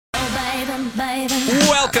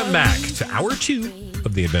Welcome back to hour 2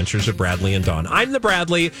 of the Adventures of Bradley and Dawn. I'm the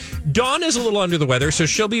Bradley. Dawn is a little under the weather, so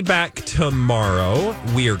she'll be back tomorrow.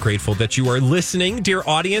 We are grateful that you are listening, dear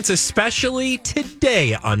audience, especially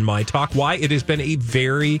today on My Talk. Why? It has been a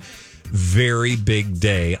very, very big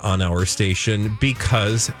day on our station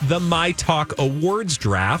because the My Talk Awards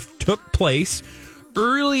draft took place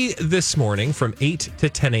early this morning from 8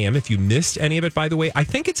 to 10 a.m. If you missed any of it, by the way, I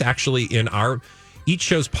think it's actually in our each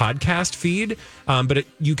show's podcast feed, but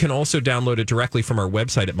you can also download it directly from our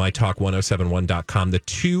website at mytalk1071.com. The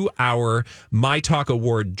 2-hour My Talk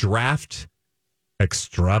Award draft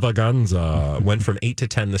extravaganza went from 8 to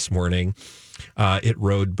 10 this morning. It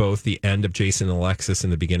rode both the end of Jason and Alexis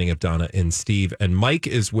and the beginning of Donna and Steve. And Mike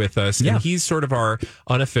is with us, and he's sort of our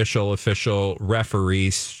unofficial, official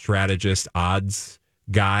referee, strategist, odds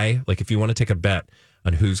guy. Like if you want to take a bet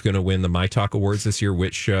on who's going to win the My Talk Awards this year,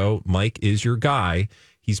 which show, Mike is your guy.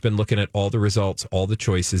 He's been looking at all the results, all the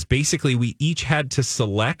choices. Basically, we each had to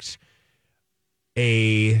select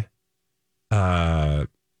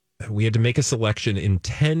we had to make a selection in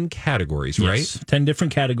 10 categories, right? Yes, 10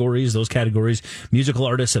 different categories. Those categories: musical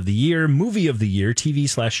artist of the year, movie of the year,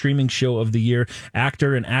 TV/streaming show of the year,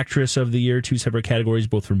 actor and actress of the year, 2 separate categories,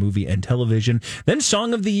 both for movie and television. Then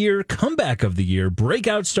song of the year, comeback of the year,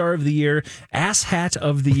 breakout star of the year, ass hat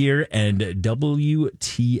of the year, and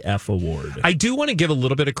WTF award. I do want to give a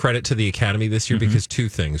little bit of credit to the Academy this year because 2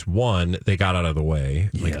 things. One, they got out of the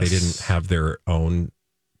way. Like they didn't have their own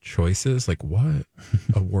choices. Like what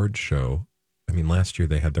award show? I mean, last year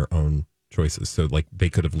they had their own choices, so like they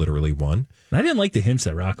could have literally won. I didn't like the hints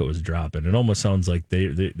that Rocco was dropping. It almost sounds like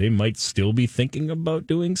they might still be thinking about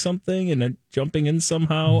doing something and then jumping in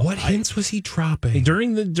somehow. What hints was he dropping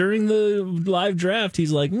during the live draft?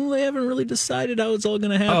 He's like, they haven't really decided how it's all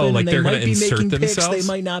going to happen. Oh, like and they're they going to might be insert making themselves. Picks.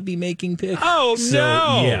 They might not be making picks. Oh so,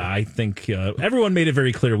 no! Yeah, I think everyone made it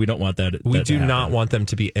very clear we don't want that. We do not want them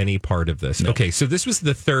to be any part of this. No. Okay, so this was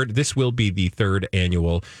the third. This will be the third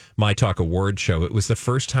annual My Talk Award show. It was the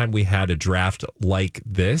first time we had a draft like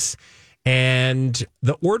this. And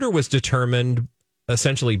the order was determined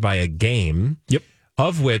essentially by a game. Yep.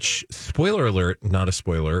 Of which, spoiler alert, not a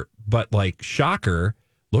spoiler, but like shocker,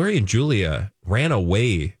 Lori and Julia ran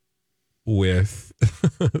away with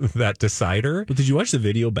that decider. But did you watch the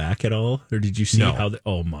video back at all? Or did you see how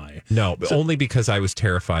oh my. No, only because I was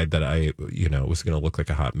terrified that I, was going to look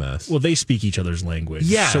like a hot mess. Well, they speak each other's language.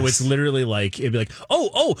 Yeah. So it's literally like, it'd be like,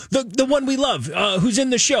 the one we love, who's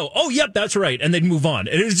in the show. Oh, yep, that's right. And they'd move on.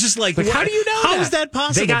 And it's just like how do you know How is that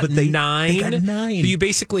possible? They got nine. They got 9. You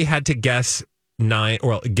basically had to guess 9,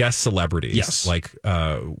 or guess celebrities. Yes. Like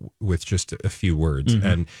with just a few words. Mm-hmm.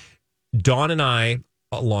 And Dawn and I,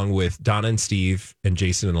 along with Donna and Steve and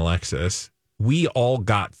Jason and Alexis, we all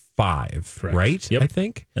got 5, Correct. right? Yep. I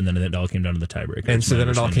think. And then it all came down to the tiebreaker. And so then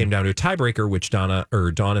it all came down to a tiebreaker, which Dawn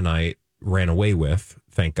and I ran away with,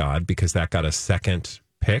 thank God, because that got a second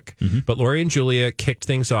pick. Mm-hmm. But Lori and Julia kicked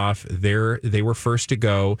things off. They were first to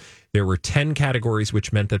go. There were 10 categories,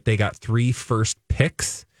 which meant that they got 3 first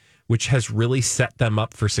picks, which has really set them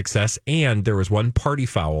up for success. And there was one party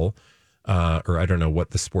foul, or I don't know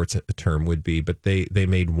what the sports term would be, but they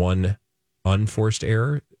made one unforced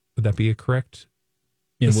error. Would that be a correct?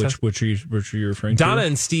 In which are you referring to? Donna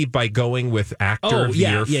and Steve, by going with actor of the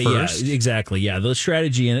year first. Yeah, exactly. Yeah, the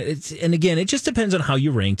strategy, and again, it just depends on how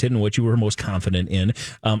you ranked it and what you were most confident in.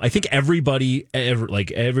 I think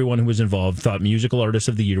everyone who was involved thought musical artist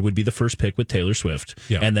of the year would be the first pick with Taylor Swift,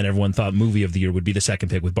 and then everyone thought movie of the year would be the second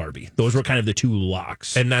pick with Barbie. Those were kind of the 2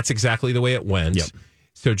 locks, and that's exactly the way it went. Yep.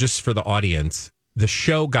 So just for the audience, the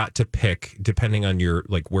show got to pick depending on your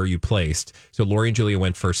where you placed. So Lori and Julia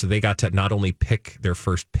went first, so they got to not only pick their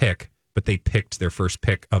first pick, but they picked their first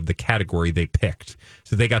pick of the category they picked.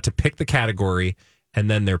 So they got to pick the category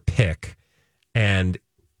and then their pick, and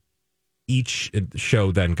each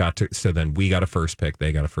show then got to. So then we got a first pick,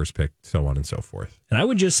 they got a first pick, so on and so forth. And I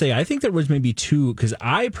would just say, I think there was maybe 2, because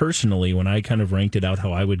I personally, when I kind of ranked it out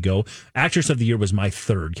how I would go, actress of the year was my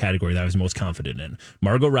 3rd category that I was most confident in.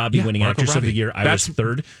 Margot Robbie winning actress of the year. I was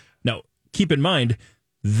 3rd. Now, keep in mind,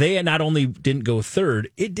 they not only didn't go 3rd,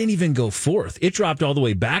 it didn't even go 4th. It dropped all the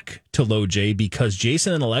way back to low J because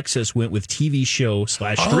Jason and Alexis went with TV show /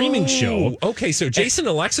 streaming show. Okay, so Jason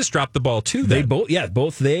and Alexis dropped the ball too. Then.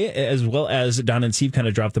 Both they as well as Don and Steve kind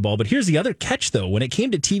of dropped the ball. But here's the other catch, though. When it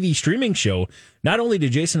came to TV streaming show, not only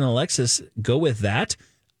did Jason and Alexis go with that,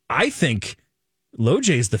 I think low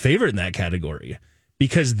J is the favorite in that category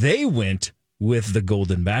because they went with The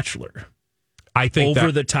Golden Bachelor. I think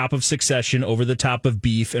over the top of Succession, over the top of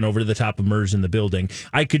Beef, and over the top of Murders in the Building.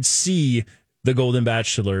 I could see the Golden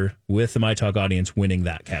Bachelor with the My Talk audience winning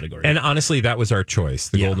that category. And honestly, that was our choice,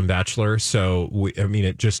 the Golden Bachelor. So,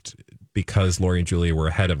 it just, because Lori and Julia were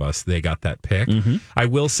ahead of us, they got that pick. Mm-hmm. I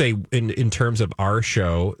will say, in terms of our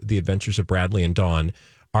show, The Adventures of Bradley and Dawn,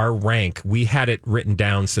 our rank, we had it written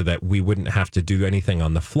down so that we wouldn't have to do anything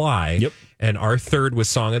on the fly. Yep. And our third was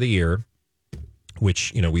Song of the Year,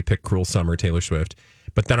 which, we picked Cruel Summer, Taylor Swift.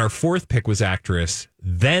 But then our fourth pick was actress,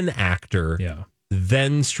 then actor,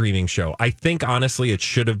 then streaming show. I think, honestly, it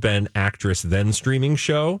should have been actress, then streaming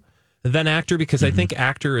show, then actor, because I think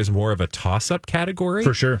actor is more of a toss-up category.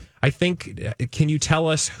 For sure. I think, can you tell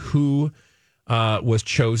us who was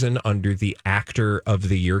chosen under the Actor of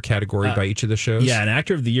the Year category by each of the shows? Yeah, an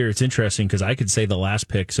Actor of the Year, it's interesting because I could say the last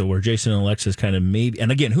pick, so where Jason and Alexis kind of maybe,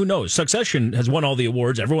 and again, who knows? Succession has won all the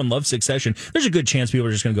awards. Everyone loves Succession. There's a good chance people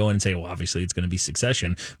are just going to go in and say, well, obviously it's going to be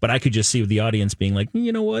Succession. But I could just see the audience being like,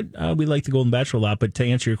 you know what? We like the Golden Bachelor a lot. But to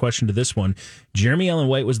answer your question to this one, Jeremy Allen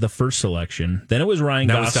White was the first selection. Then it was Ryan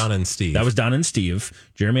Gosling. That was Donna and Steve. That was Donna and Steve.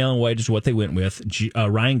 Jeremy Allen White is what they went with.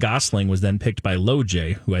 Ryan Gosling was then picked by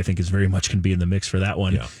Loj, who I think is very much going to be in the mix for that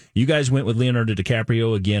one. Yeah. You guys went with Leonardo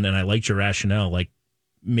DiCaprio again, and I liked your rationale. Like,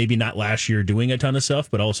 maybe not last year doing a ton of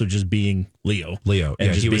stuff, but also just being Leo.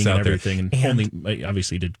 And just he was being out everything. there. And only,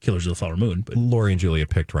 obviously, did Killers of the Flower Moon. But Lori and Julia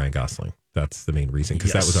picked Ryan Gosling. That's the main reason,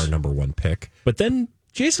 because that was our number one pick. But then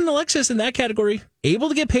Jason and Alexis in that category, able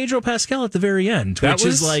to get Pedro Pascal at the very end, which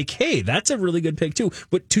is like, hey, that's a really good pick too.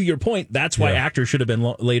 But to your point, that's why actor should have been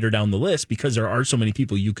later down the list, because there are so many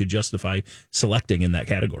people you could justify selecting in that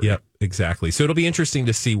category. Yep, exactly. So it'll be interesting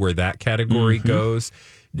to see where that category goes.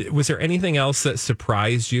 Was there anything else that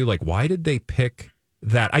surprised you? Like, why did they pick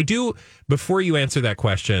that? I do, before you answer that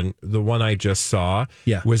question, the one I just saw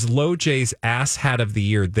was Loj's Ass Hat of the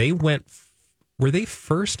Year. Were they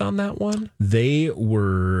first on that one? They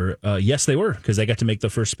were, yes, they were, because they got to make the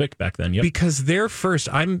first pick back then. Yep. Because they're first,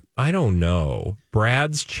 I don't know,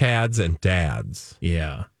 Brad's, Chad's, and Dad's.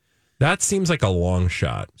 Yeah. That seems like a long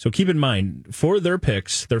shot. So keep in mind, for their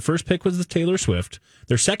picks, their first pick was the Taylor Swift.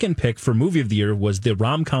 Their second pick for movie of the year was the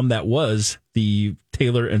rom-com that was the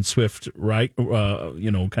Taylor and Swift, right? Kind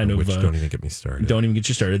of. Which don't even get me started. Don't even get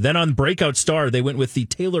you started. Then on Breakout Star, they went with the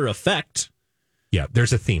Taylor Effect. Yeah,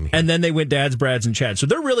 there's a theme here. And then they went Dad's, Brad's, and Chad. So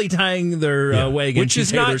they're really tying their way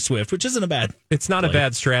against Taylor Swift, which isn't a bad. It's not a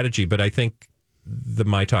bad strategy, but I think the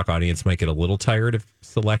My Talk audience might get a little tired of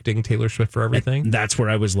selecting Taylor Swift for everything. And that's where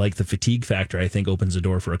I was like, the fatigue factor, I think, opens the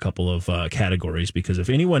door for a couple of categories, because if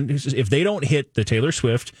they don't hit the Taylor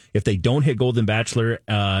Swift, if they don't hit Golden Bachelor,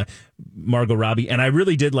 Margot Robbie, and I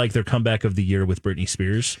really did like their comeback of the year with Britney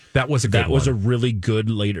Spears. That was a good one. That was a really good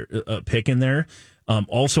later pick in there.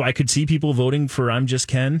 Also, I could see people voting for I'm Just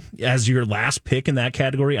Ken as your last pick in that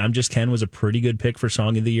category. I'm Just Ken was a pretty good pick for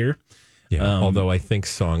Song of the Year. Yeah, although I think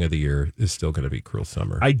Song of the Year is still going to be Cruel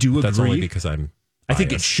Summer. I do agree. That's only because I'm biased. I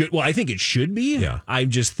think it should. Well, I think it should be. Yeah. I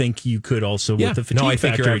just think you could also, with the fatigue I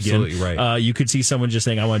think factor you're absolutely again, right. You could see someone just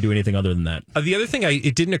saying, I want to do anything other than that. The other thing,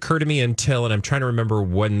 it didn't occur to me until, and I'm trying to remember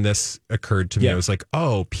when this occurred to me. I was like,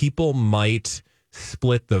 oh, people might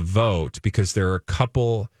split the vote because there are a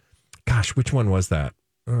couple. Gosh, which one was that?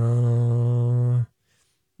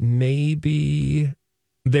 Maybe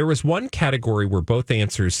there was one category where both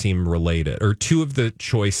answers seem related, or two of the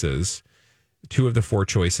four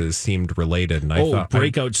choices seemed related. And I thought,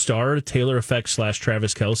 Breakout Star, Taylor Effect /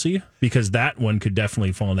 Travis Kelce, because that one could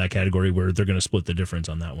definitely fall in that category where they're going to split the difference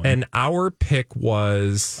on that one. And our pick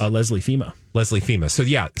was Leslie Fima.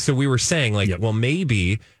 So we were saying, well,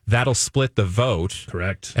 maybe that'll split the vote.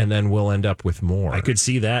 Correct. And then we'll end up with more. I could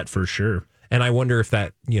see that for sure. And I wonder if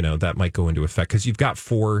that, that might go into effect, because you've got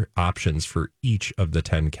 4 options for each of the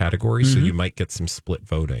 10 categories. So you might get some split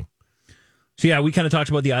voting. So, yeah, we kind of talked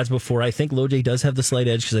about the odds before. I think Loj does have the slight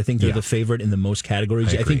edge because I think they're the favorite in the most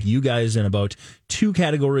categories. I think you guys in about 2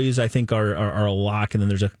 categories, I think, are a lock. And then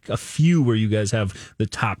there's a few where you guys have the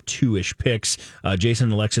top 2-ish picks. Jason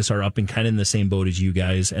and Alexis are up in kind of in the same boat as you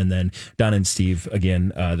guys. And then Don and Steve,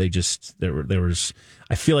 again, I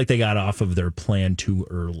feel like they got off of their plan too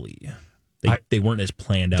early. They weren't as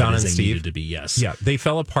planned out as they needed to be, yes. Yeah, they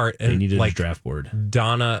fell apart. And they needed a draft board.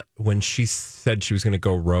 Donna, when she said she was going to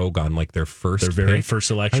go rogue on their very first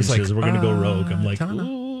selection, she says, we're going to go rogue. I'm like,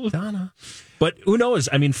 Donna. But who knows?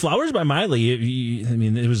 I mean, Flowers by Miley,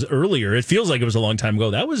 it was earlier. It feels like it was a long time ago.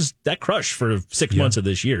 That crushed for 6 months of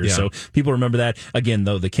this year. Yeah. So people remember that. Again,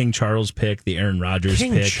 though, the King Charles pick, the Aaron Rodgers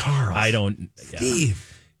pick. Steve.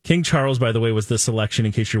 King Charles, by the way, was the selection,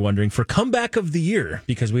 in case you're wondering, for comeback of the year,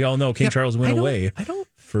 because we all know King Charles went away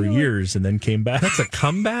for years and then came back. That's a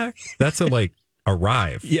comeback? That's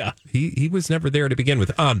arrive. Yeah. He was never there to begin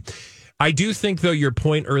with. I do think, though, your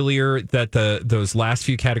point earlier that those last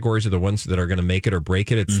few categories are the ones that are going to make it or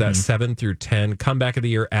break it. It's that 7 through 10, comeback of the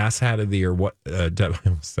year, asshat of the year, I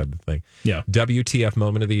almost said the thing. Yeah. WTF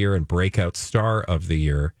moment of the year and breakout star of the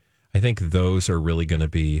year. I think those are really going to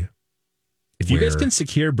be. If you guys can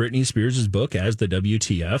secure Britney Spears' book as the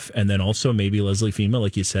WTF, and then also maybe Leslie Fema,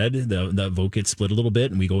 like you said, the vote gets split a little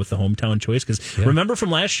bit, and we go with the hometown choice. Because remember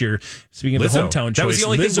from last year, speaking of Lizzo, the hometown choice, that was the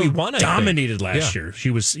only Lizzo thing we won, dominated last year.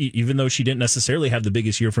 She was, even though she didn't necessarily have the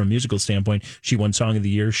biggest year from a musical standpoint, she won Song of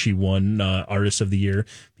the Year, she won Artist of the Year.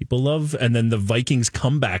 People love, and then the Vikings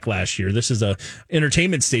comeback last year. This is a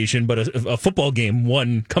entertainment station, but a football game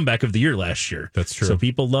won comeback of the year last year. That's true. So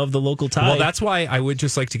people love the local tie. Well, that's why I would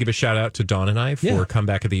just like to give a shout out to Dawn and I for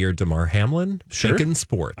comeback of the year, Damar Hamlin, Shaken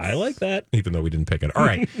Sports. I like that. Even though we didn't pick it. All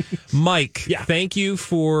right. Mike, thank you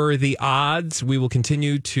for the odds. We will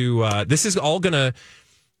continue to, this is all going to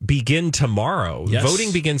begin tomorrow. Yes.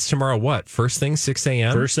 Voting begins tomorrow, what? First thing, 6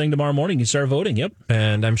 a.m.? First thing tomorrow morning, you start voting, yep.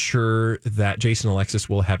 And I'm sure that Jason Alexis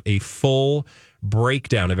will have a full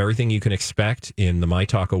breakdown of everything you can expect in the My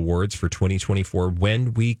Talk Awards for 2024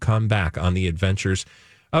 when we come back on the adventures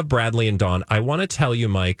of Bradley and Dawn. I want to tell you,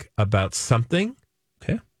 Mike, about something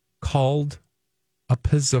called a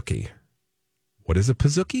pizookie. What is a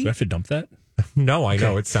pizookie? Do I have to dump that? No, I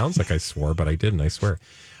know. It sounds like I swore, but I didn't, I swear.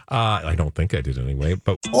 I don't think I did anyway.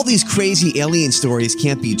 But all these crazy alien stories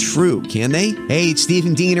can't be true, can they? Hey, it's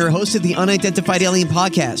Stephen Diener, host of the Unidentified Alien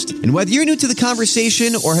Podcast. And whether you're new to the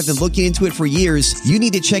conversation or have been looking into it for years, you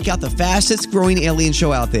need to check out the fastest growing alien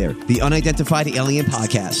show out there, the Unidentified Alien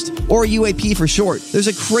Podcast, or UAP for short. There's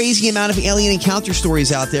a crazy amount of alien encounter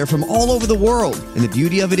stories out there from all over the world. And the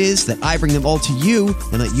beauty of it is that I bring them all to you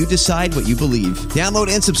and let you decide what you believe.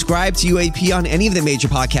 Download and subscribe to UAP on any of the major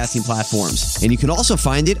podcasting platforms. And you can also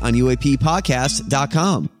find it on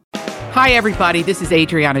UAPpodcast.com. Hi, everybody. This is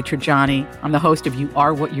Adriana Trajani. I'm the host of You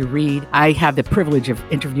Are What You Read. I have the privilege of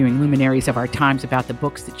interviewing luminaries of our times about the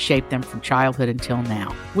books that shaped them from childhood until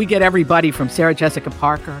now. We get everybody from Sarah Jessica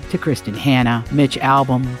Parker to Kristen Hanna, Mitch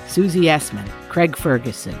Albom, Susie Essman, Craig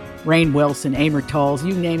Ferguson, Rainn Wilson, Amor Tolls,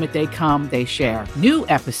 you name it, they come, they share. New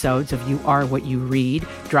episodes of You Are What You Read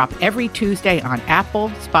drop every Tuesday on Apple,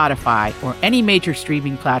 Spotify, or any major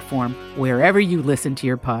streaming platform wherever you listen to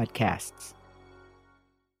your podcasts.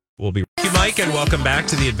 We'll be with you, Mike, and welcome back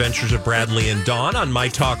to the Adventures of Bradley and Dawn on My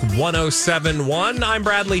Talk 107.1. I'm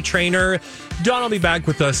Bradley Trainer. Dawn will be back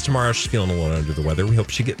with us tomorrow. She's feeling a little under the weather. We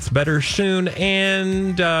hope she gets better soon.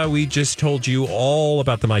 And we just told you all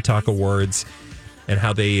about the My Talk Awards and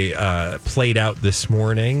how they played out this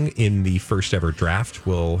morning in the first ever draft.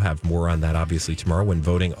 We'll have more on that, obviously, tomorrow when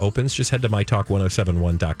voting opens. Just head to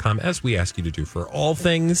mytalk1071.com, as we ask you to do for all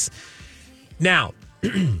things. Now,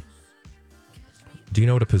 do you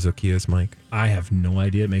know what a pizookie is, Mike? I have no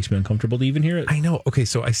idea. It makes me uncomfortable to even hear it. I know. Okay,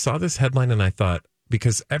 so I saw this headline and I thought,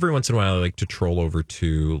 because every once in a while I like to troll over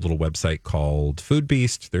to a little website called Food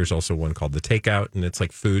Beast. There's also one called The Takeout, and it's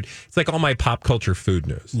like food. It's like all my pop culture food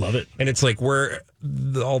news. Love it. And it's like where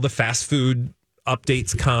all the fast food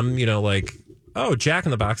updates come, you know, like, oh, Jack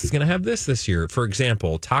in the Box is going to have this year. For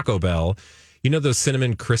example, Taco Bell. You know those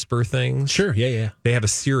cinnamon crisper things? Sure, yeah. They have a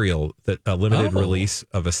cereal, a limited release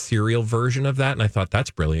of a cereal version of that, and I thought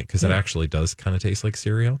that's brilliant because it actually does kind of taste like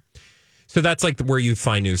cereal. So that's like where you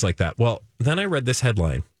find news like that. Well, then I read this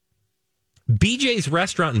headline. BJ's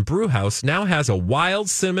Restaurant and Brew House now has a wild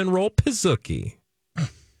cinnamon roll pizookie. I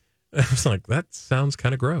was like, that sounds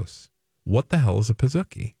kind of gross. What the hell is a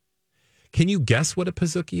pizookie? Can you guess what a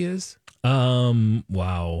pizookie is?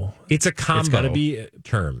 Wow. It's a combo. It's got to be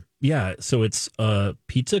term. Yeah, so it's a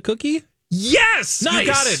pizza cookie? Yes! Nice. You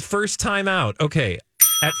got it. First time out. Okay.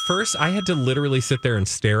 At first, I had to literally sit there and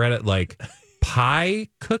stare at it like pie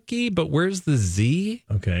cookie, but where's the Z?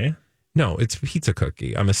 Okay. No, it's pizza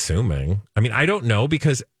cookie, I'm assuming. I mean, I don't know,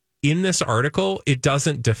 because in this article, it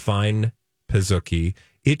doesn't define pizookie.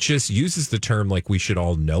 It just uses the term like we should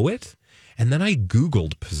all know it. And then I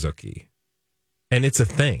Googled pizookie, and it's a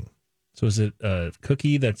thing. So is it a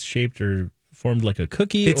cookie that's shaped or formed like a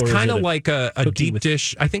cookie? It's kind of like a deep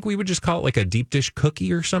dish. I think we would just call it like a deep dish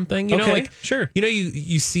cookie or something. You know, like, sure. You know,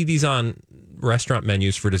 you see these on restaurant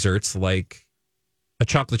menus for desserts, like a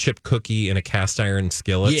chocolate chip cookie in a cast iron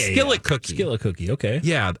skillet. Skillet cookie. Skillet cookie, okay.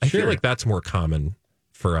 Yeah, I feel like that's more common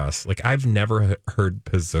for us. Like, I've never heard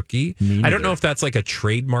pizookie. I don't know if that's like a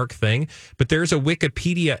trademark thing, but there's a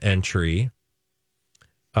Wikipedia entry.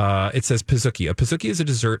 It says pizookie. A pizookie is a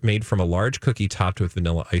dessert made from a large cookie topped with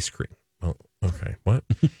vanilla ice cream. Oh, okay. What?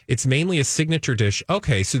 It's mainly a signature dish.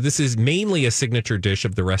 Okay, so this is mainly a signature dish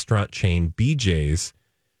of the restaurant chain BJ's.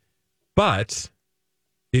 But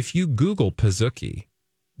if you Google pizookie,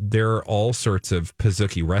 there are all sorts of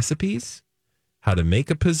pizookie recipes, how to make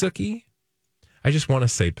a pizookie. I just want to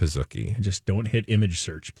say pizookie. Just don't hit image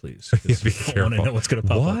search, please. Yeah, be careful. I want to know what's going to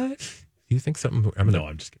pop up. What? You think something? No,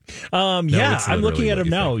 I'm just kidding. I'm looking at them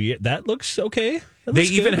now. Yeah, that looks okay. They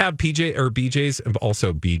even have PJ or BJ's,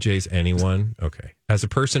 also BJ's. Anyone? Okay. As a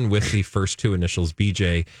person with the first two initials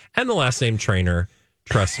BJ and the last name Trainer,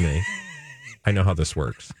 trust me, I know how this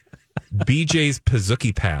works. BJ's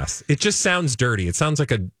Pizookie Pass. It just sounds dirty. It sounds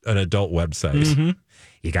like an adult website. Mm-hmm.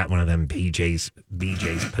 You got one of them BJ's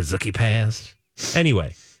Pizookie Pass.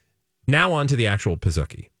 Anyway, now on to the actual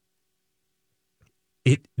Pizookie.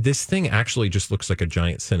 This thing actually just looks like a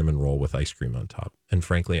giant cinnamon roll with ice cream on top. And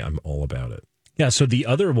frankly, I'm all about it. Yeah, so the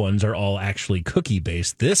other ones are all actually cookie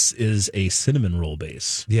based. This is a cinnamon roll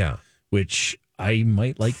base. Yeah. Which I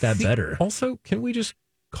might like that better. Also, can we just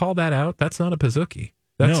call that out? That's not a Pizookie.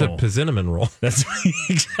 That's a pizzinnamon roll. That's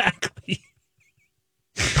exactly.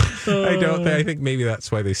 I think maybe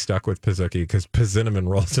that's why they stuck with Pizookie, because pizzinnamon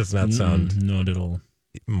roll does not sound not at all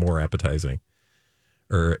more appetizing.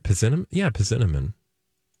 Or pizzinnamon? Yeah, pizzinnamon.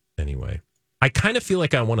 Anyway, I kind of feel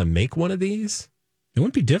like I want to make one of these. It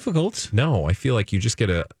wouldn't be difficult. No, I feel like you just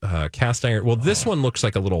get a cast iron. Well, this one looks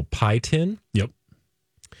like a little pie tin. Yep.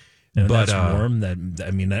 And but that's warm.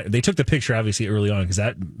 They took the picture obviously early on because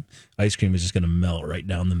that ice cream is just going to melt right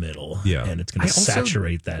down the middle. Yeah, and it's going to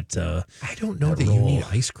saturate that. I don't know that you need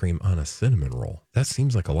ice cream on a cinnamon roll. That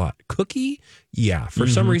seems like a lot. Cookie, yeah. For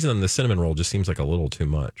some reason, the cinnamon roll just seems like a little too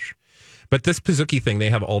much. But this Pizookie thing, they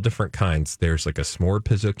have all different kinds. There's like a s'more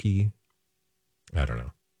Pizookie. I don't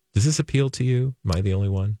know. Does this appeal to you? Am I the only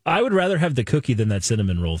one? I would rather have the cookie than that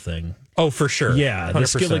cinnamon roll thing. Oh, for sure. Yeah, 100%. The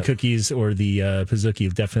skillet cookies or the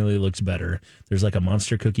Pizookie definitely looks better. There's like a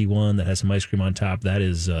monster cookie one that has some ice cream on top.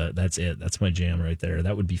 That's it. That's my jam right there.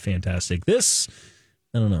 That would be fantastic. This,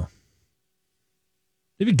 I don't know.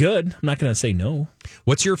 It'd be good. I'm not going to say no.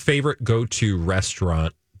 What's your favorite go-to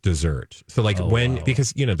restaurant dessert? So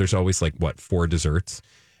because, there's always 4 desserts.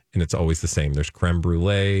 And it's always the same. There's creme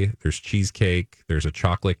brulee, there's cheesecake, there's a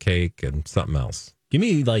chocolate cake, and something else. Give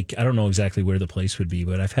me, I don't know exactly where the place would be,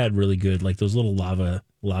 but I've had really good, those little lava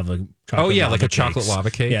chocolate. Oh, yeah, lava like a chocolate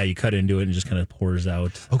lava cake? Yeah, you cut into it and it just kind of pours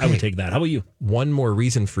out. Okay. I would take that. How about you? One more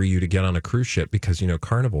reason for you to get on a cruise ship, because,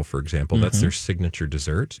 Carnival, for example, that's their signature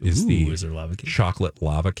dessert, is their lava cake? Chocolate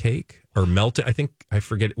lava cake. Or melted, I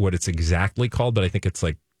forget what it's exactly called, but I think it's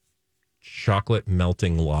like chocolate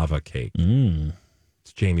melting lava cake.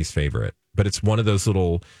 It's Jamie's favorite, but it's one of those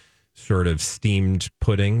little sort of steamed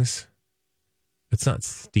puddings. It's not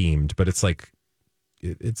steamed, but it's like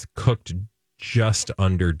it's cooked just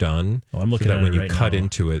underdone. Oh, I'm looking so that at when it you right cut now.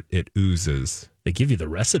 into it, it oozes. They give you the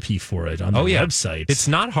recipe for it on the website. It's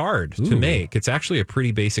not hard to make. It's actually a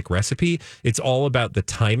pretty basic recipe. It's all about the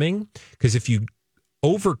timing, because if you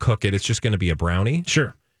overcook it, it's just going to be a brownie.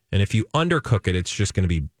 Sure. And if you undercook it, it's just going to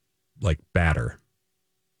be like batter.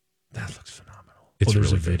 That looks phenomenal. It's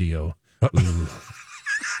there's really a video.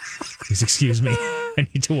 Please excuse me. I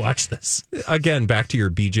need to watch this. Again, back to your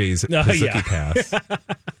BJ's Pizookie Pass.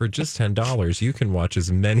 For just $10, you can watch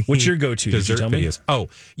as many. What's your go-to dessert videos? Me? Oh,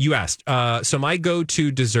 you asked. So my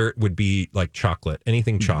go-to dessert would be like chocolate.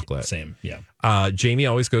 Anything chocolate. Same, yeah. Jamie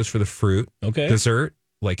always goes for the fruit dessert.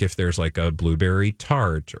 Like if there's like a blueberry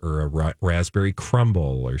tart or a raspberry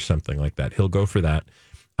crumble or something like that, he'll go for that.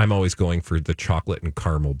 I'm always going for the chocolate and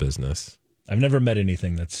caramel business. I've never met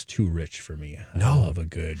anything that's too rich for me. I love a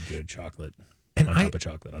good chocolate. And on top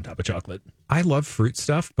of chocolate. I love fruit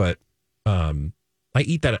stuff, but I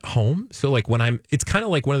eat that at home. So it's kind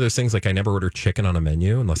of like one of those things, like I never order chicken on a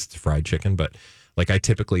menu unless it's fried chicken, but I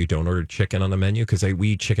typically don't order chicken on a menu because we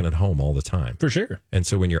eat chicken at home all the time. For sure. And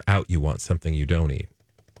so when you're out, you want something you don't eat.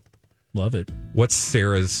 Love it. What's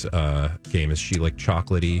Sarah's game? Is she like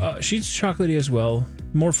chocolatey? She's chocolatey as well.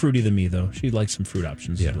 More fruity than me, though. She likes some fruit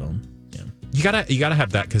options as well. Yeah. You gotta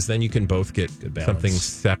have that, because then you can both get something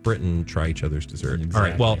separate and try each other's dessert. Exactly. All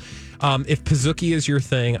right. Well, if Pizookie is your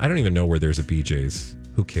thing, I don't even know where there's a BJ's.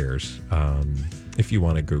 Who cares? If you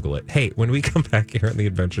want to Google it. Hey, when we come back here on the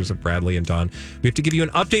Adventures of Bradley and Dawn, we have to give you an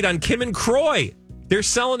update on Kim and Croy. They're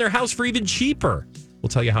selling their house for even cheaper. We'll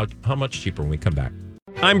tell you how much cheaper when we come back.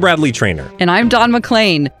 I'm Bradley Trainer. And I'm Don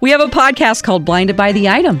McClain. We have a podcast called Blinded by the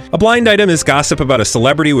Item. A blind item is gossip about a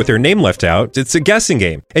celebrity with their name left out. It's a guessing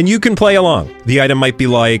game, and you can play along. The item might be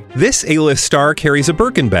like, this A-list star carries a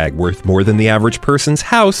Birkin bag worth more than the average person's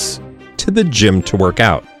house to the gym to work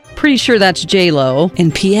out. Pretty sure that's J-Lo.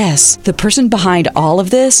 And P.S. the person behind all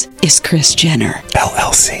of this is Kris Jenner,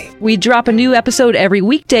 LLC. We drop a new episode every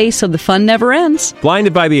weekday so the fun never ends.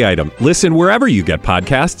 Blinded by the Item. Listen wherever you get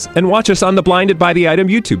podcasts and watch us on the Blinded by the Item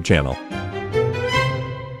YouTube channel.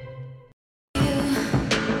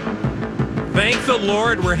 Thank the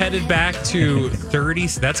Lord we're headed back to 30.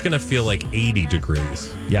 That's going to feel like 80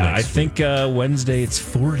 degrees. Yeah, I think Wednesday it's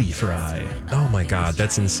 40 for a high. Oh, my God.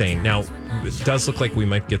 That's insane. Now, it does look like we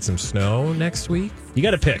might get some snow next week. You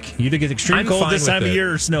got to pick. You either get extreme cold this time of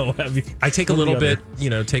year or snow. I take a little bit,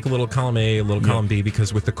 take a little column A, a little column B,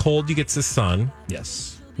 because with the cold, you get the sun.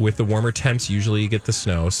 Yes. With the warmer temps, usually you get the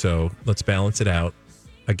snow. So let's balance it out.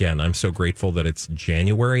 Again, I'm so grateful that it's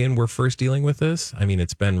January and we're first dealing with this. I mean,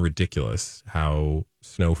 it's been ridiculous how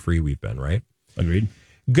snow-free we've been, right? Agreed.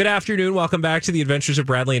 Good afternoon. Welcome back to the Adventures of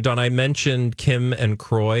Bradley and Dawn. I mentioned Kim and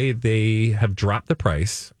Croy. They have dropped the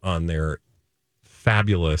price on their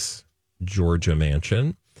fabulous Georgia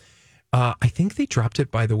mansion. I think they dropped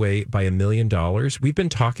it, by the way, by $1 million. We've been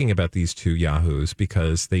talking about these two yahoos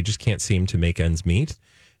because they just can't seem to make ends meet,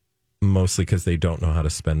 mostly because they don't know how to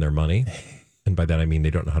spend their money. And by that, I mean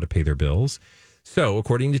they don't know how to pay their bills. So,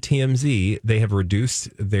 according to TMZ, they have reduced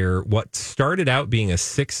their what started out being a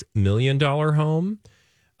 $6 million home.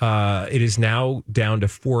 It is now down to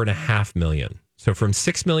 $4.5 million. So, from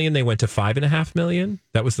 $6 million, they went to $5.5 million.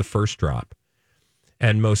 That was the first drop.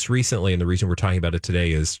 And most recently, and the reason we're talking about it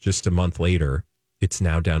today is just a month later, it's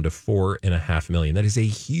now down to $4.5 million. That is a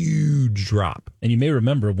huge drop. And you may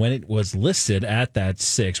remember when it was listed at that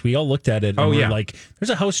 6, we all looked at it and we're like,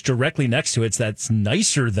 there's a house directly next to it that's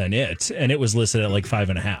nicer than it. And it was listed at like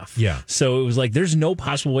 5.5. Yeah. So it was like, there's no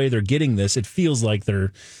possible way they're getting this. It feels like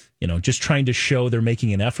they're, just trying to show they're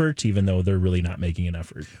making an effort, even though they're really not making an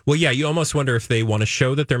effort. Well, yeah, you almost wonder if they want to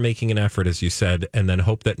show that they're making an effort, as you said, and then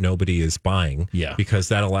hope that nobody is buying. Yeah. Because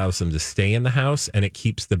that allows them to stay in the house and it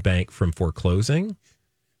keeps the bank from foreclosing.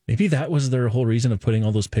 Maybe that was their whole reason of putting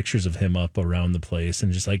all those pictures of him up around the place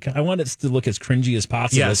and just like, I want it to look as cringy as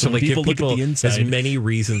possible. Yeah, so like people give people look at the inside. as many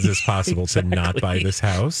reasons as possible Exactly. to not buy this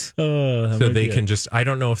house. So they can just, I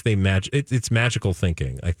don't know if they it's magical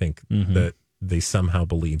thinking. I think that they somehow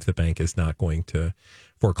believe the bank is not going to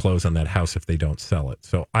foreclose on that house if they don't sell it.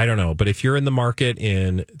 So I don't know. But if you're in the market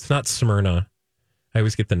it's not Smyrna. I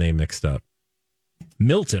always get the name mixed up.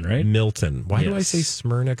 Milton, right? Milton. Why do I say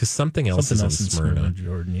Smyrna? Because something else is in Smyrna.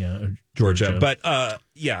 Georgia. But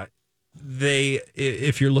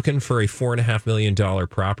if you're looking for a $4.5 million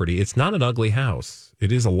property, it's not an ugly house.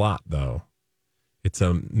 It is a lot, though. It's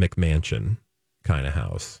a McMansion kind of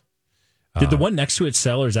house. Did the one next to it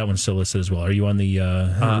sell, or is that one still listed as well? Are you on the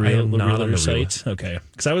realtor site? Okay.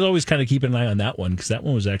 Because I was always kind of keeping an eye on that one, because that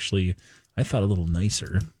one was actually, I thought, a little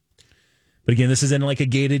nicer. But again, this is in like a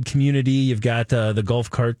gated community. You've got the golf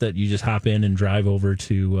cart that you just hop in and drive over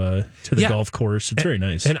to the golf course. It's very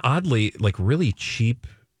nice. And oddly, like really cheap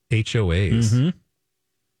HOAs.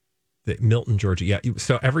 Milton, Georgia. Yeah.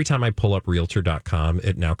 So every time I pull up realtor.com,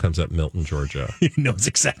 it now comes up Milton, Georgia. It knows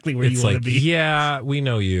exactly where you want to be. Yeah, we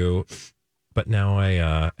know you. But now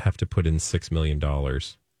I have to put in $6 million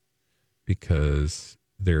because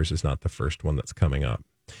theirs is not the first one that's coming up.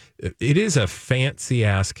 It is a fancy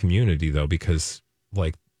ass community, though, because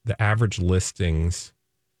like the average listings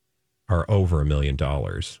are over $1 million.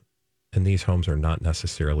 And these homes are not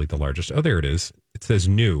necessarily the largest. Oh, there it is. It says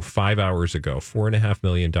new 5 hours ago, $4.5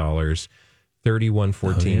 million,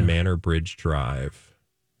 3114 Manor Bridge Drive.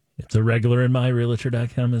 It's a regular in my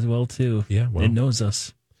realtor.com as well, too. Yeah, well, it knows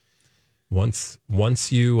us. Once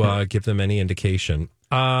you give them any indication.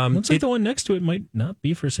 Looks like the one next to it might not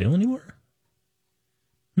be for sale anymore.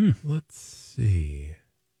 Let's see.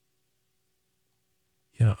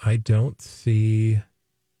 Yeah, I don't see.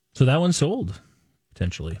 So that one sold,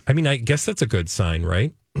 potentially. I mean, I guess that's a good sign,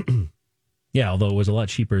 right? Yeah, although it was a lot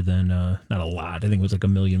cheaper than, not a lot. I think it was like $1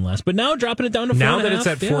 million less. But now dropping it down to $4.5 million. Now that it's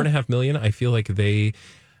at $4.5 million, I feel like they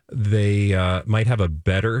might have a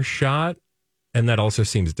better shot. And that also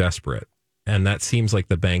seems desperate. And that seems like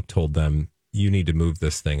the bank told them, you need to move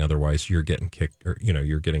this thing. Otherwise, you're getting kicked or,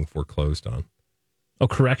 you're getting foreclosed on. Oh,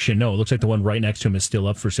 correction. No, it looks like the one right next to him is still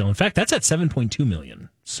up for sale. In fact, that's at $7.2 million.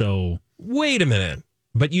 So wait a minute.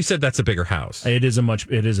 But you said that's a bigger house. It is a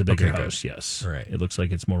bigger house. Good. Yes. All right. It looks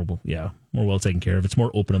like it's more well taken care of. It's more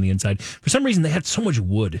open on the inside. For some reason, they had so much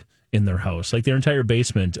wood in their house. Like their entire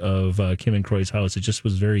basement of Kim and Croy's house, it just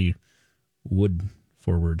was very wood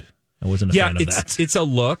forward. I wasn't a fan of that. It's a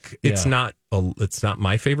look. It's not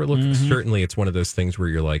my favorite look. Mm-hmm. Certainly, it's one of those things where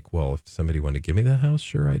you're like, well, if somebody wanted to give me the house,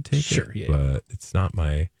 sure, I'd take it. Yeah. But it's not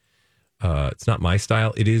my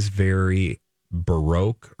style. It is very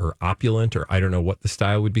Baroque or opulent, or I don't know what the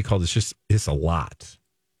style would be called. It's a lot,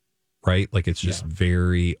 right? Like it's just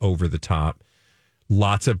very over the top.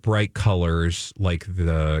 Lots of bright colors. Like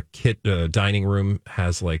the dining room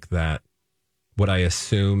has like that. What I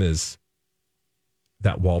assume is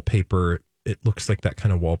that wallpaper. It looks like that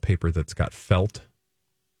kind of wallpaper that's got felt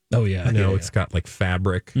Oh, yeah. It's got like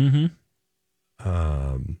fabric.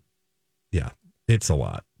 Yeah, it's a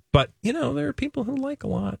lot. But, there are people who like a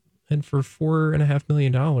lot. And for $4.5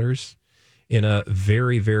 million in a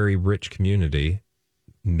very, very rich community,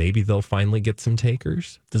 maybe they'll finally get some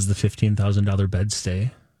takers. Does the $15,000 bed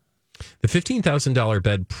stay? The $15,000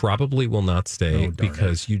 bed probably will not stay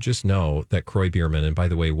because you just know that Croy Bierman, and by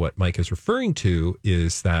the way, what Mike is referring to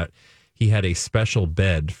is that he had a special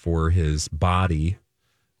bed for his body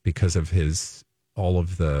because of all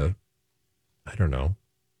of the, I don't know,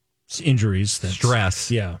 injuries, stress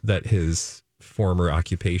that his former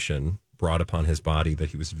occupation brought upon his body,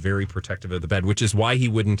 that he was very protective of the bed, which is why he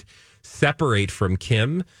wouldn't separate from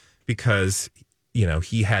Kim because,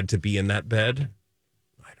 he had to be in that bed.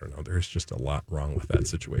 I don't know. There's just a lot wrong with that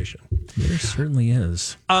situation. There certainly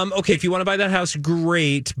is. Okay, if you want to buy that house,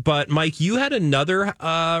 great. But Mike, you had another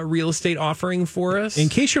real estate offering for us. In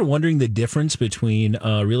case you're wondering the difference between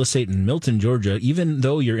real estate in Milton, Georgia, even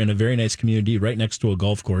though you're in a very nice community right next to a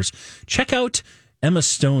golf course, check out Emma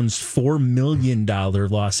Stone's $4 million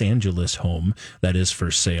Los Angeles home that is for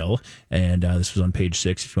sale. And this was on page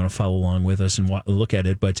 6 if you want to follow along with us and look at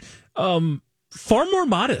it. But far more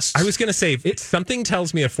modest. I was going to say, something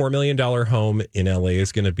tells me a $4 million home in LA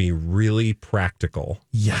is going to be really practical.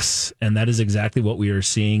 Yes, and that is exactly what we are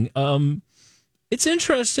seeing. It's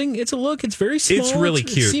interesting. It's a look. It's very small. It's really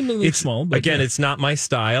cute. It's seemingly small. But again, it's not my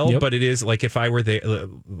style, but it is like if I were there,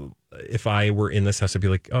 if I were in this house, I'd be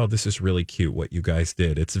like, oh, this is really cute what you guys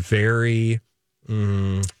did. It's very,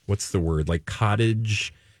 what's the word? Like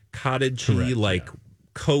cottage-y, correct, like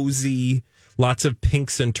cozy, lots of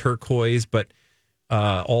pinks and turquoise, but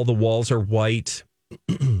all the walls are white.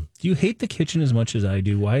 Do you hate the kitchen as much as I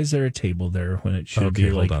do? Why is there a table there when it should be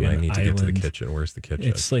like hold on. I need to get to the island? kitchen. Where's the kitchen?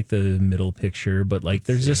 It's like the middle picture, but like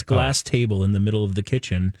there's this glass table in the middle of the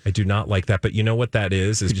kitchen. I do not like that, but you know what that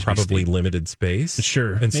is probably limited space.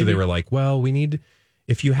 Sure. And so they were like, well,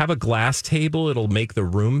 if you have a glass table, it'll make the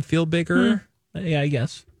room feel bigger. Yeah, I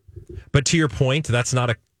guess. But to your point, that's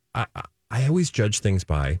not I always judge things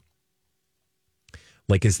by,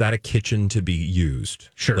 like, is that a kitchen to be used?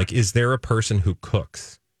 Sure. Like, is there a person who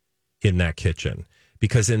cooks in that kitchen?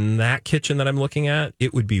 Because in that kitchen that I'm looking at,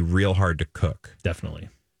 it would be real hard to cook. Definitely.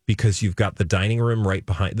 Because you've got the dining room right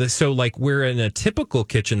behind this. So, like, we're in a typical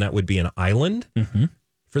kitchen that would be an island. Mm-hmm.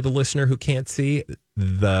 For the listener who can't see,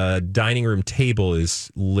 the dining room table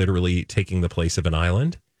is literally taking the place of an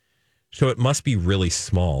island. So it must be really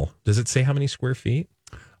small. Does it say how many square feet?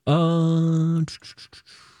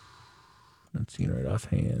 Not seeing right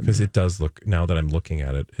offhand. Because it does look, now that I'm looking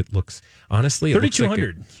at it, it looks, honestly, it looks like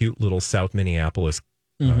a cute little South Minneapolis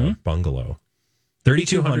bungalow.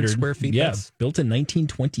 3,200 square feet? Yeah, built in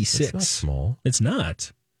 1926. It's not small. It's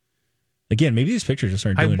not. Again, maybe these pictures just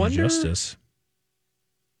aren't doing it justice.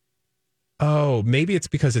 Oh, maybe it's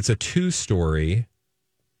because it's a 2-story.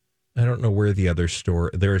 I don't know where the other story,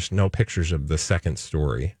 there's no pictures of the second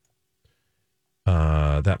story.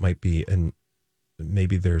 That might be, and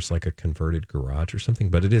maybe there's like a converted garage or something,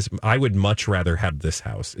 but it is, I would much rather have this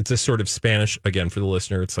house. It's a sort of Spanish, again, for the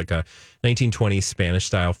listener, it's like a 1920s Spanish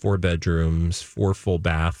style, 4 bedrooms, 4 full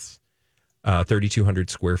baths,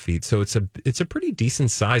 3,200 square feet. So it's a pretty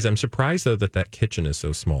decent size. I'm surprised though that kitchen is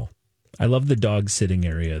so small. I love the dog sitting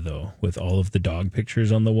area though, with all of the dog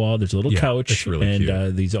pictures on the wall. There's a little couch really and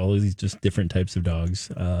all of these just different types of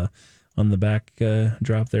dogs on the back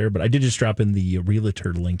drop there. But I did just drop in the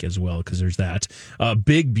realtor link as well because there's that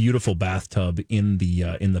big beautiful bathtub in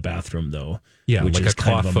the bathroom though. Yeah, which like is a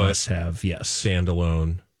kind of a clawfoot must-have. Yes,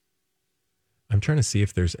 standalone. I'm trying to see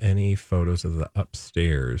if there's any photos of the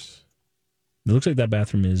upstairs. It looks like that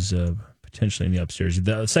bathroom is potentially in the upstairs.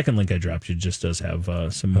 The second link I dropped you just does have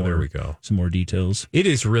some more. There we go. Some more details. It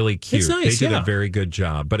is really cute. It's nice, they did a very good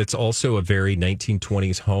job, but it's also a very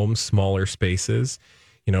 1920s home, smaller spaces.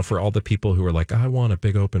 You know, for all the people who are like, I want a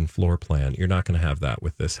big open floor plan, you're not going to have that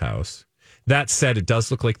with this house. That said, it does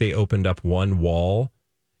look like they opened up one wall.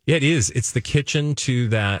 Yeah, it is. It's the kitchen to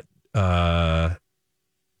that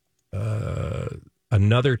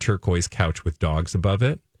another turquoise couch with dogs above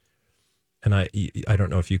it. And I don't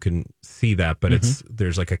know if you can see that, but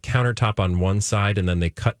there's like a countertop on one side, and then they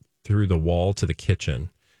cut through the wall to the kitchen.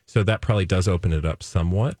 So that probably does open it up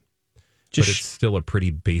somewhat, but it's still a pretty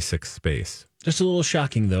basic space. Just a little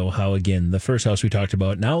shocking, though, how, again, the first house we talked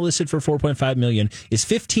about, now listed for $4.5 million, is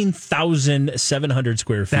 15,700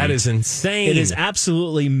 square feet. That is insane. It is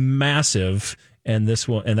absolutely massive. And this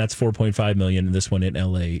one, and that's $4.5 million. And this one in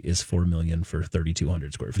LA is $4 million for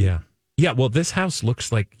 3,200 square feet. Yeah. Yeah. Well, this house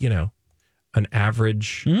looks like, an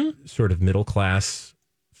average sort of middle class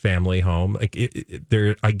family home. Like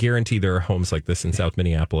I guarantee there are homes like this in South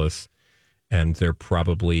Minneapolis, and they're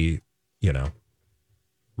probably,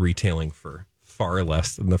 retailing for far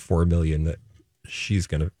less than the $4 million that she's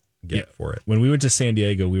going to get for it. When we went to San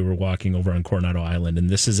Diego, we were walking over on Coronado Island, and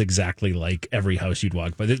this is exactly like every house you'd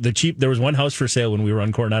walk by. There was one house for sale when we were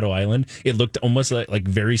on Coronado Island. It looked almost like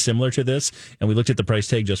very similar to this, and we looked at the price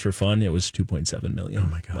tag just for fun. It was $2.7 million. Oh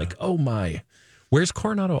my god! Like, oh my. Where's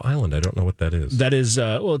Coronado Island? I don't know what that is. That is,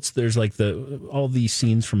 there's like all the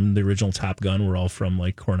scenes from the original Top Gun were all from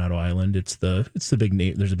like Coronado Island. It's the big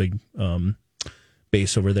name. There's a big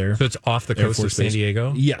base over there. So it's off the coast of San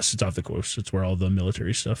Diego? Yes, it's off the coast. It's where all the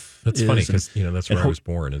military stuff That's is. funny because, that's where I was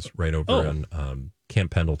born, is right over in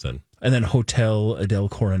Camp Pendleton. And then Hotel Del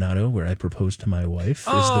Coronado, where I proposed to my wife, is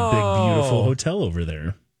the big, beautiful hotel over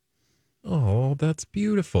there. Oh, that's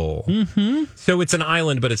beautiful. Mm-hmm. So it's an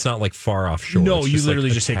island, but it's not like far offshore. No, you literally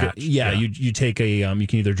like just take a you take a you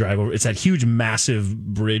can either drive over. It's that huge, massive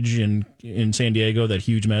bridge in San Diego. That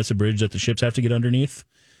huge, massive bridge that the ships have to get underneath.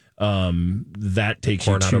 That takes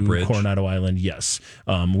Coronado you to Bridge. Coronado Island. Yes,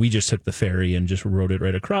 we just took the ferry and just rode it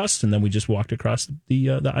right across, and then we just walked across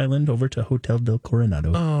the island over to Hotel Del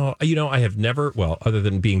Coronado. Oh, I have never, other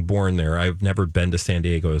than being born there, I've never been to San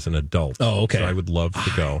Diego as an adult. Oh, okay. So I would love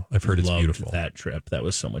to go. I've heard it's beautiful. That trip, that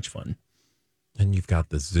was so much fun. And you've got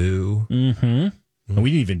the zoo. Mm-hmm. And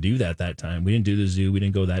we didn't even do that time. We didn't do the zoo. We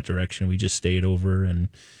didn't go that direction. We just stayed over and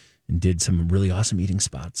did some really awesome eating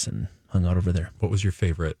spots and hung out over there. What was your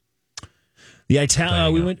favorite? We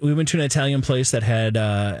went to an Italian place that had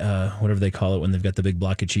whatever they call it when they've got the big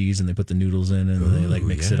block of cheese and they put the noodles in and they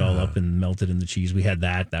mix it all up and melt it in the cheese. We had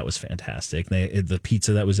that. That was fantastic. The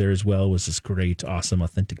pizza that was there as well was this great, awesome,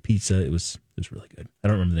 authentic pizza. It was really good. I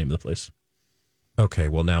don't remember the name of the place. Okay,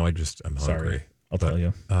 well now I'm hungry. Sorry. I'll tell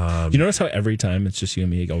you. You notice how every time it's just you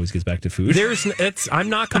and me, it always gets back to food? I'm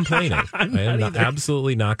not complaining. I am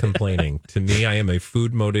absolutely not complaining. To me, I am a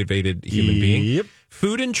food motivated human being. Yep.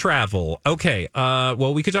 Food and travel. Okay.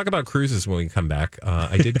 Well, we could talk about cruises when we come back.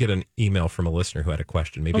 I did get an email from a listener who had a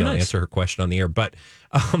question. Maybe I'll answer her question on the air. But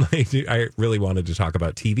I really wanted to talk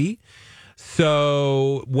about TV.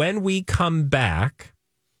 So when we come back,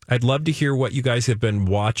 I'd love to hear what you guys have been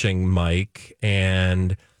watching, Mike.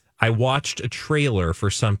 And I watched a trailer for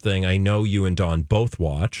something I know you and Dawn both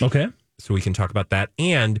watched. Okay. So we can talk about that.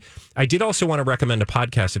 And I did also want to recommend a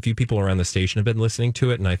podcast. A few people around the station have been listening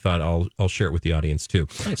to it, and I thought I'll share it with the audience too.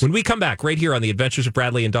 Nice. When we come back, right here on The Adventures of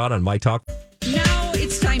Bradley and Dawn on My Talk. Now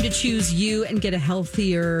it's time to choose you and get a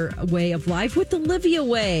healthier way of life with the Livia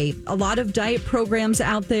Way. A lot of diet programs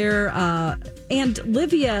out there, and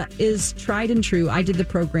Livia is tried and true. I did the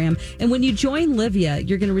program, and when you join Livia,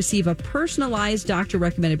 you're going to receive a personalized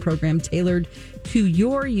doctor-recommended program tailored to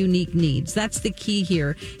your unique needs. That's the key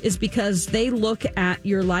here, is because they look at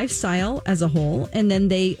your lifestyle as a whole, and then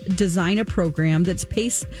they design a program that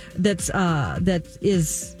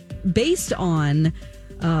is based on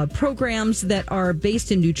programs that are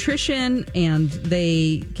based in nutrition, and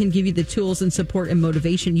they can give you the tools and support and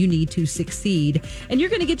motivation you need to succeed. And you're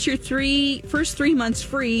going to get your first 3 months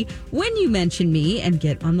free when you mention me and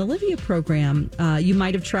get on the Livia program. You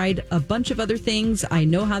might have tried a bunch of other things. I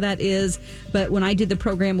know how that is. But when I did the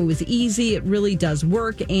program, it was easy. It really does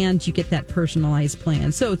work. And you get that personalized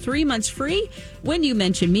plan. So 3 months free when you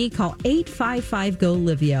mention me. Call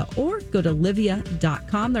 855-GO-LIVIA or go to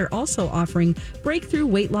livia.com. They're also offering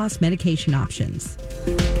breakthrough weight loss medication options.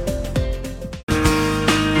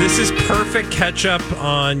 This is perfect catch up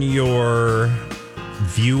on your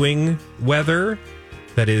viewing weather.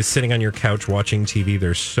 That is sitting on your couch watching TV.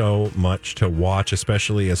 There's so much to watch,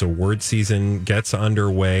 especially as award season gets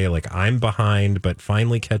underway. Like, I'm behind, but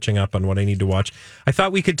finally catching up on what I need to watch. I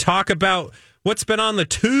thought we could talk about what's been on the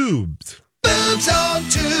tubes. Boobs on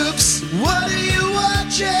tubes. What are you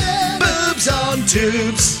watching? Boobs on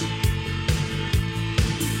tubes.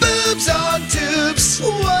 Boobs on tubes.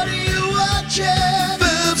 What are you watching?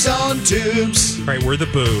 Boobs on tubes. All right, we're the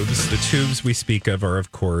boobs. The tubes we speak of are,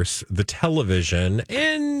 of course, the television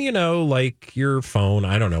and, like your phone.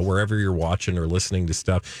 I don't know, wherever you're watching or listening to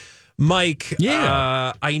stuff. Mike,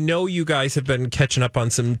 I know you guys have been catching up on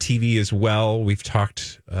some TV as well. We've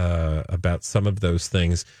talked about some of those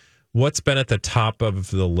things. What's been at the top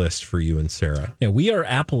of the list for you and Sarah? Yeah, we are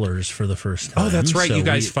Applers for the first time. Oh, that's right. So you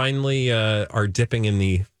guys finally are dipping in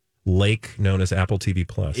the lake known as Apple TV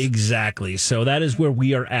Plus. Exactly. So that is where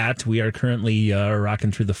we are at. We are currently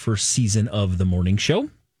rocking through the first season of The Morning Show,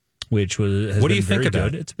 which has what do been you think very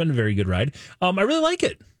about good. It's been a very good ride. I really like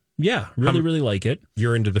it. Yeah, really like it.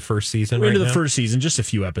 You're into the first season. We're right into the now? first season, just a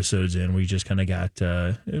few episodes in. We just kind of got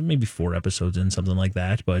maybe 4 episodes in, something like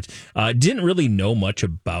that. But didn't really know much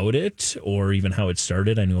about it or even how it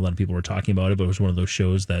started. I knew a lot of people were talking about it, but it was one of those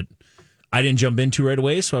shows that I didn't jump into right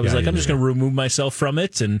away. So I was I'm just going to remove myself from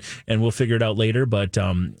it and we'll figure it out later. But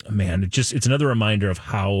man, it's another reminder of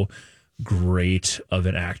how great of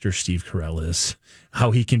an actor Steve Carell is,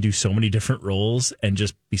 how he can do so many different roles and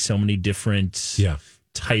just be so many different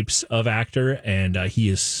types of actor, and he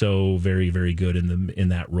is so very, very good in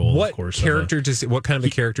that role. What of course, what kind of a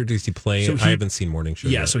character does he play? I haven't seen morning show.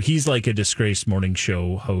 Yeah, so he's like a disgraced morning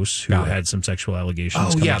show host who had some sexual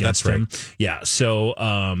allegations. That's right. him. Yeah, so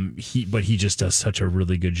he just does such a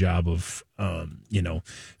really good job of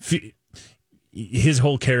his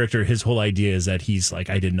whole character, his whole idea is that he's like,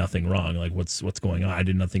 I did nothing wrong. Like, what's going on? I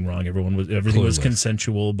did nothing wrong. Everything was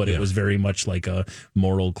consensual, but it was very much like a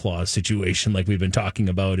moral clause situation, like we've been talking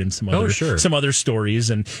about in some other stories.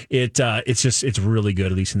 And it's really good,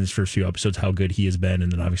 at least in these first few episodes, how good he has been.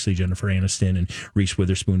 And then obviously Jennifer Aniston and Reese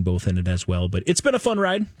Witherspoon both in it as well. But it's been a fun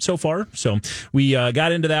ride so far. So we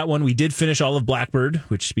got into that one. We did finish all of Blackbird,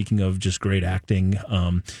 which, speaking of just great acting,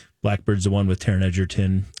 Blackbird's the one with Taron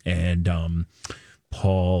Egerton and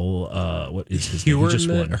Paul. What is his name? Just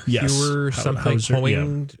one. Yes,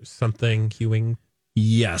 Hewing.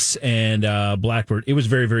 Yes, and Blackbird. It was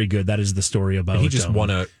very, very good. That is the story about. And he just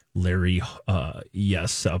won a Larry.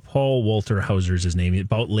 Paul Walter Hauser is his name.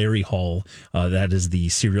 About Larry Hall. That is the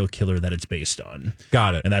serial killer that it's based on.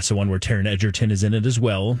 Got it. And that's the one where Taron Egerton is in it as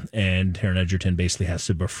well. And Taron Egerton basically has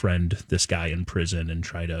to befriend this guy in prison and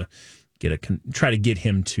try to get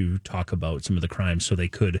him to talk about some of the crimes so they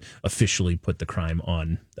could officially put the crime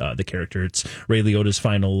on the character. It's Ray Liotta's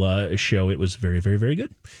final show. It was very, very, very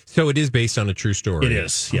good. So it is based on a true story. It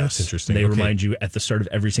is, yes. That's interesting. They remind you at the start of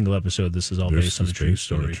every single episode, this is all based on a true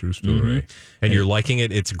story. Mm-hmm. And you're liking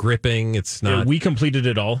it? It's gripping? It's not... We completed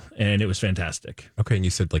it all, and it was fantastic. Okay, and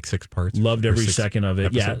you said like 6 parts? Loved every second of it.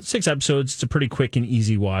 Episodes? Yeah, 6 episodes. It's a pretty quick and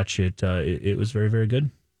easy watch. It was very, very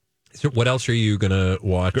good. So what else are you going to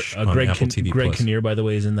watch on Apple TV+? Greg Kinnear, by the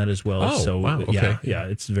way, is in that as well. Oh, so, wow. Okay. Yeah,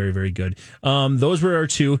 it's very, very good. Those were our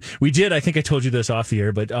 2. We did, I think I told you this off the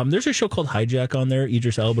air, but there's a show called Hijack on there.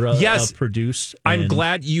 Idris Elba produced. I'm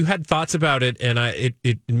glad you had thoughts about it, and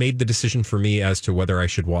it made the decision for me as to whether I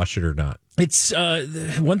should watch it or not. It's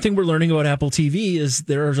one thing we're learning about Apple TV is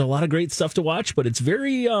there's a lot of great stuff to watch, but it's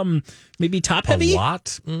very maybe top heavy. A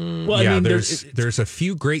lot. Well, yeah, I mean, there's a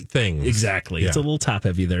few great things. Exactly, yeah. It's a little top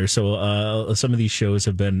heavy there. So some of these shows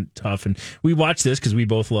have been tough, and we watched this because we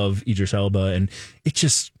both love Idris Elba, and it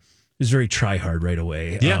was very try hard right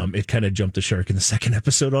away. Yeah. It kind of jumped the shark in the second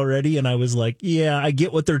episode already, and I was like, yeah, I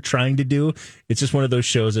get what they're trying to do. It's just one of those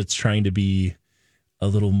shows that's trying to be a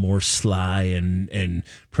little more sly and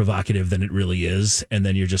provocative than it really is. And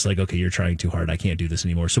then you're just like, okay, you're trying too hard. I can't do this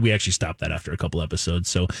anymore. So we actually stopped that after a couple episodes.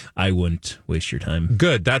 So I wouldn't waste your time.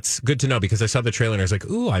 Good. That's good to know, because I saw the trailer and I was like,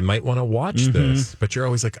 ooh, I might want to watch this. But you're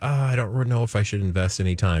always like, I don't know if I should invest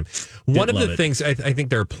any time. One of the things, I think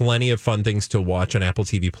there are plenty of fun things to watch on Apple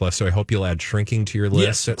TV Plus. So I hope you'll add Shrinking to your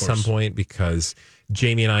list at some point, because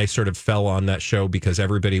Jamie and I sort of fell on that show because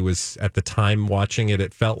everybody was at the time watching it.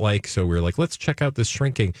 It felt like, so we were like, let's check out this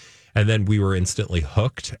Shrinking. And then we were instantly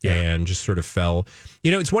hooked and just sort of fell.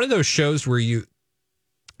 It's one of those shows where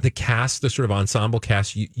the cast, the sort of ensemble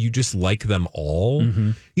cast, you just like them all,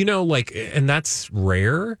 and that's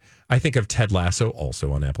rare. I think of Ted Lasso,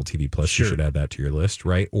 also on Apple TV Plus. Sure. You should add that to your list,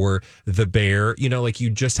 right? Or The Bear, you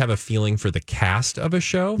just have a feeling for the cast of a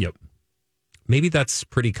show. Yep. Maybe that's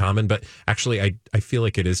pretty common, but actually I feel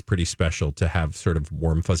like it is pretty special to have sort of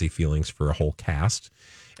warm, fuzzy feelings for a whole cast.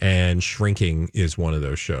 And Shrinking is one of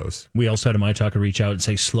those shows. We also had a My Talker reach out and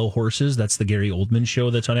say Slow Horses. That's the Gary Oldman show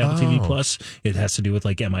that's on Apple TV Plus. It has to do with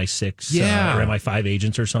like MI6 or MI5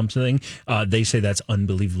 agents or something. They say that's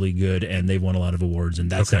unbelievably good, and they've won a lot of awards, and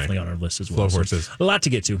that's definitely on our list as well. Slow Horses. So a lot to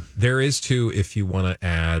get to. There is, too, if you want to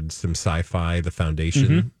add some sci-fi, The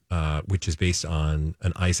Foundation, which is based on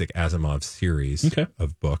an Isaac Asimov series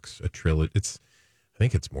of books, a trilogy. I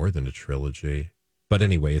think it's more than a trilogy. But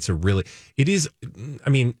anyway, but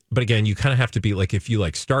again, you kind of have to be like, if you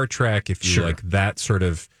like Star Trek, if you like that sort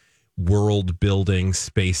of world building,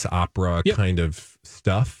 space opera kind of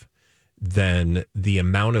stuff, then the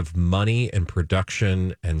amount of money and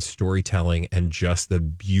production and storytelling and just the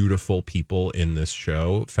beautiful people in this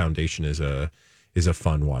show, Foundation is a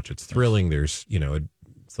fun watch. It's thrilling. There's,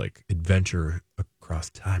 it's like adventure across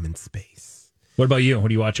time and space. What about you?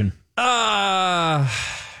 What are you watching?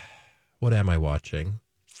 What am I watching?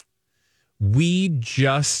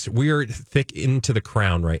 We're thick into The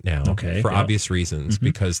Crown right now, for obvious reasons,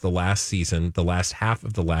 because the last half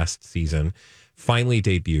of the last season finally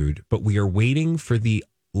debuted, but we are waiting for the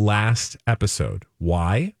last episode.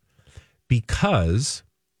 Why? Because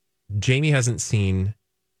Jamie hasn't seen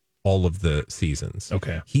all of the seasons.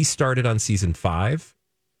 Okay. He started on season 5.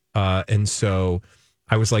 And so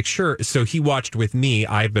I was like, sure. So he watched with me.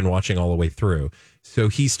 I've been watching all the way through. So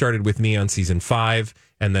he started with me on season 5.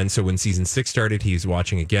 And then so when season 6 started, he was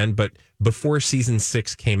watching again. But before season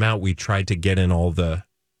 6 came out, we tried to get in all the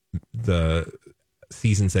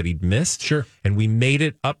seasons that he'd missed. Sure. And we made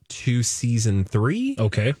it up to season 3.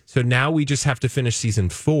 Okay. So now we just have to finish season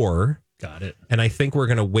 4. Got it. And I think we're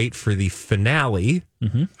going to wait for the finale.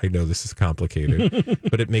 I know this is complicated,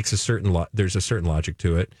 but it makes there's a certain logic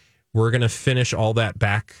to it. We're going to finish all that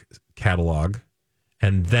back catalog,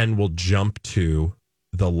 and then we'll jump to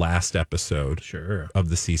the last episode of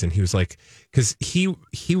the season. He was like, because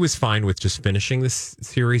he was fine with just finishing this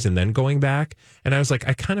series and then going back. And I was like,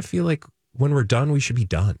 I kind of feel like when we're done, we should be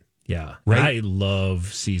done. Yeah. Right? I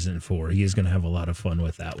love season 4. He is going to have a lot of fun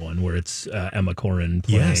with that one where it's Emma Corrin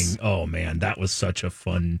playing. Yes. Oh, man, that was such a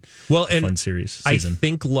fun season. I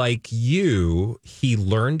think like you, he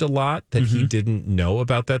learned a lot that he didn't know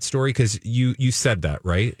about that story because you said that,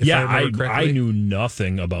 right? If I knew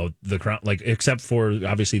nothing about the Crown, like except for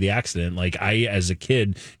obviously the accident. Like I, as a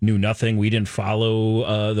kid, knew nothing. We didn't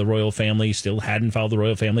follow the royal family, still hadn't followed the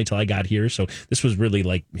royal family till I got here. So this was really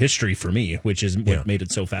like history for me, which is what made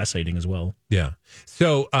it so fascinating as well. Yeah.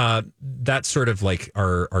 So that's sort of like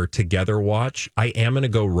our together watch. I am going to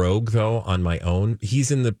go rogue, though, on my own.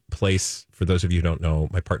 He's in the place, for those of you who don't know,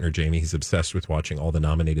 my partner Jamie, he's obsessed with watching all the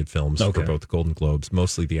nominated films for both the Golden Globes,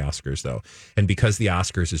 mostly the Oscars, though. And because the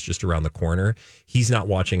Oscars is just around the corner, he's not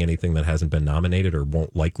watching anything that hasn't been nominated or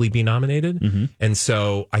won't likely be nominated. And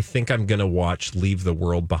so I think I'm going to watch Leave the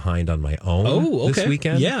World Behind on my own this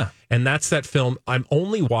weekend. Yeah. And that's that film. I'm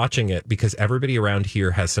only watching it because everybody around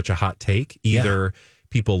here has such a hot take. Either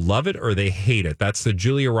people love it or they hate it. That's the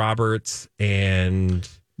Julia Roberts and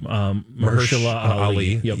Mahershala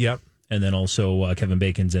Ali. Yep. And then also Kevin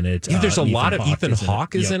Bacon's in it. Yeah, there's a lot of Ethan Hawke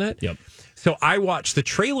Hawke is in it. Yep. So I watched the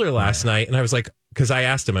trailer last night and I was like, because I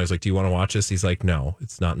asked him, I was like, do you want to watch this? He's like, no,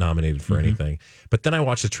 it's not nominated for anything. But then I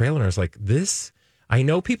watched the trailer and I was like, I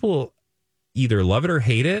know people either love it or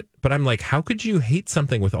hate it, but I'm like, how could you hate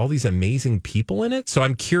something with all these amazing people in it? So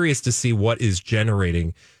I'm curious to see what is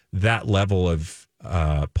generating that level of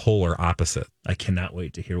polar opposite. I cannot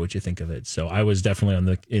wait to hear what you think of it. So I was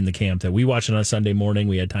definitely in the camp that we watched it on Sunday morning.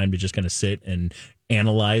 We had time to just kind of sit and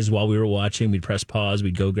analyze while we were watching. We'd press pause.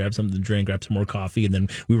 We'd go grab something to drink, grab some more coffee. And then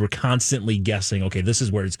we were constantly guessing, okay, this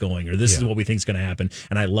is where it's going, or this is what we think is going to happen.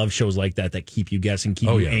 And I love shows like that keep you guessing, keep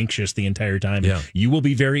you anxious the entire time. Yeah. You will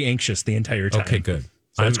be very anxious the entire time. Okay, good.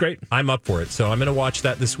 So that's great. I'm up for it. So I'm going to watch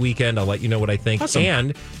that this weekend. I'll let you know what I think. Awesome.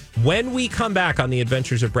 And when we come back on the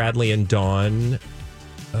Adventures of Bradley and Dawn,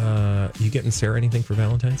 you getting Sarah anything for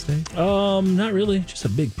Valentine's Day? Not really. Just a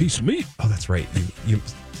big piece of meat. Oh, that's right. You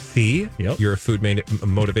see? Yep. You're a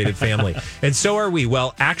food-motivated family. And so are we.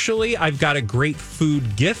 Well, actually, I've got a great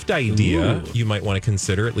food gift idea you might want to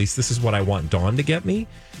consider. At least this is what I want Dawn to get me.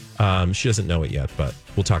 She doesn't know it yet, but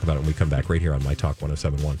we'll talk about it when we come back right here on My Talk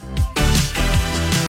 107.1.